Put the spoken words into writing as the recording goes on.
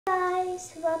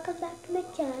guys, welcome back to my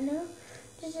channel.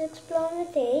 This is Explore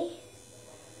the Day.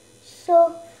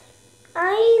 So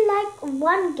I like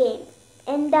one game,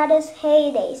 and that is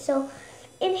Hay Day. So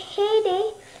in Hay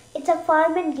Day, it's a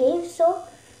farming game, so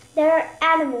there are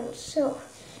animals. So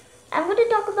I'm going to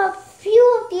talk about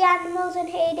few of the animals in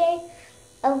Hay Day.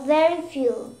 A very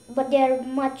few, but there are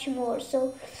much more.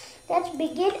 So let's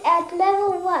begin at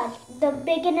level 1. The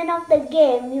beginning of the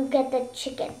game, you get the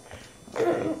chicken.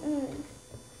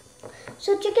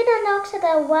 So chicken unlocks at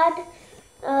level 1,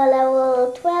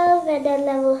 level 12, and then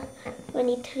level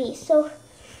 23. So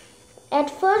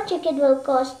at first chicken will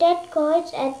cost 10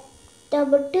 coins. At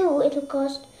number 2 it will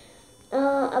cost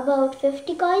about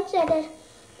 50 coins, and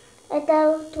at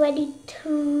level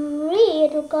 23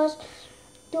 it will cost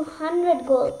 200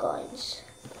 gold coins.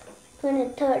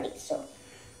 130. So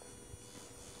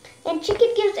and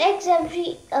chicken gives eggs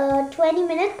every 20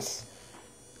 minutes.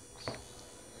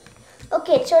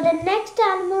 Okay, so the next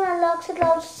animal unlocks at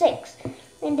level 6,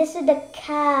 and this is the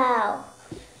cow.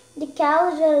 The cow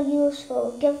is very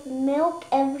useful. Give milk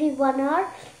every 1 hour,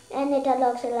 and it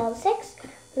unlocks at level 6,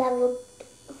 level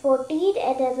 14,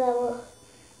 and then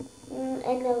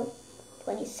level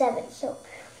 27. So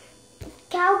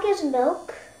cow gives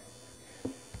milk,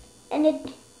 and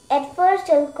at first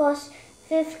it will cost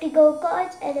 50 gold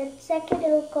coins, and at second it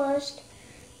will cost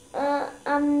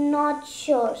I'm not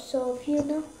sure. So if you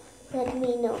know, let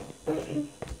me know. The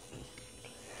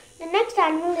next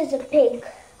animal is a pig.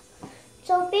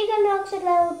 So pig unlocks at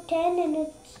level 10,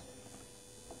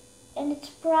 and its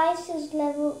price is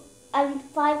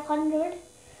 500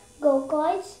 gold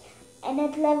coins, and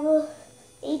at level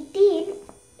 18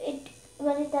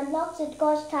 when it unlocks it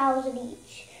costs 1,000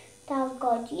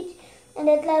 coins each, and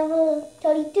at level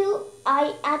 32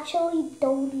 I actually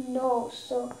don't know.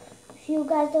 So if you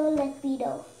guys don't, let me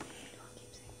know.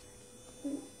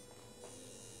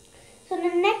 So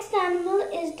the next animal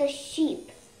is the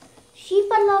sheep.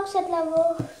 Sheep unlocks at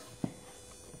level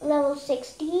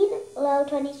 16, level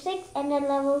 26, and then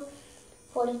level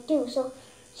 42. So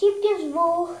sheep gives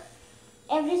wool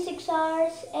every 6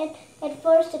 hours, and at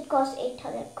first it costs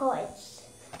 800 coins.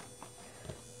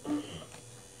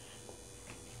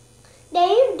 There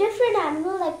are different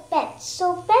animals like pets.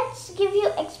 So pets give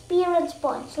you experience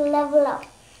points to level up.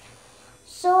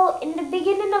 So in the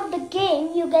beginning of the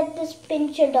game, you get this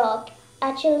pincher dog.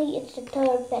 Actually, it's the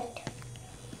 3rd pet.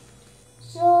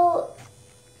 So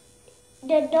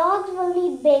the dogs will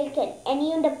need bacon, and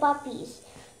even the puppies.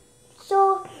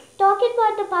 So talking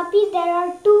about the puppies, there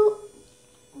are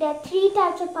 3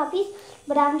 types of puppies,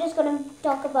 but I'm just going to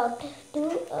talk about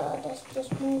 2. Let's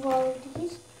just move all of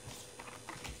these.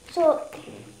 So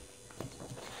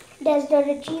there's the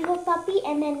retriever puppy,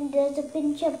 and then there's the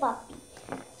pincher puppy.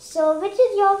 So which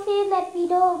is your favorite? Let me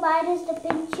know. Mine is the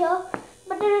pincher,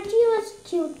 but the retriever is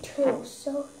cute too.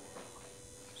 So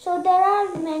there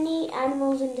are many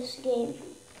animals in this game.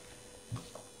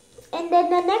 And then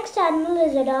the next animal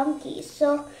is a donkey.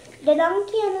 So the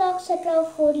donkey unlocks at level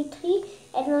 43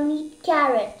 and will need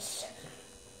carrots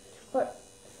for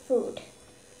food.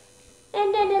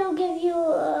 And then it will give you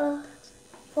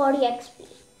 40 XP.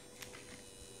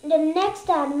 The next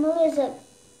animal is a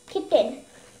kitten.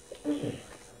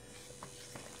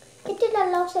 Kitten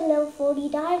unlocks at level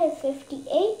 49 and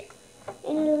 58,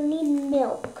 and it will need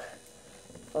milk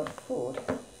for food,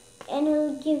 and it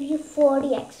will give you 40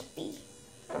 XP.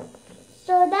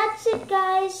 So that's it,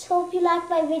 guys. Hope you liked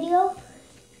my video,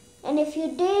 and if you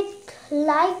did,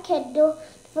 like it. Don't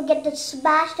forget to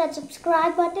smash that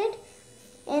subscribe button.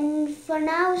 And for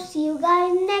now, see you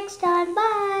guys next time.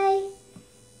 Bye.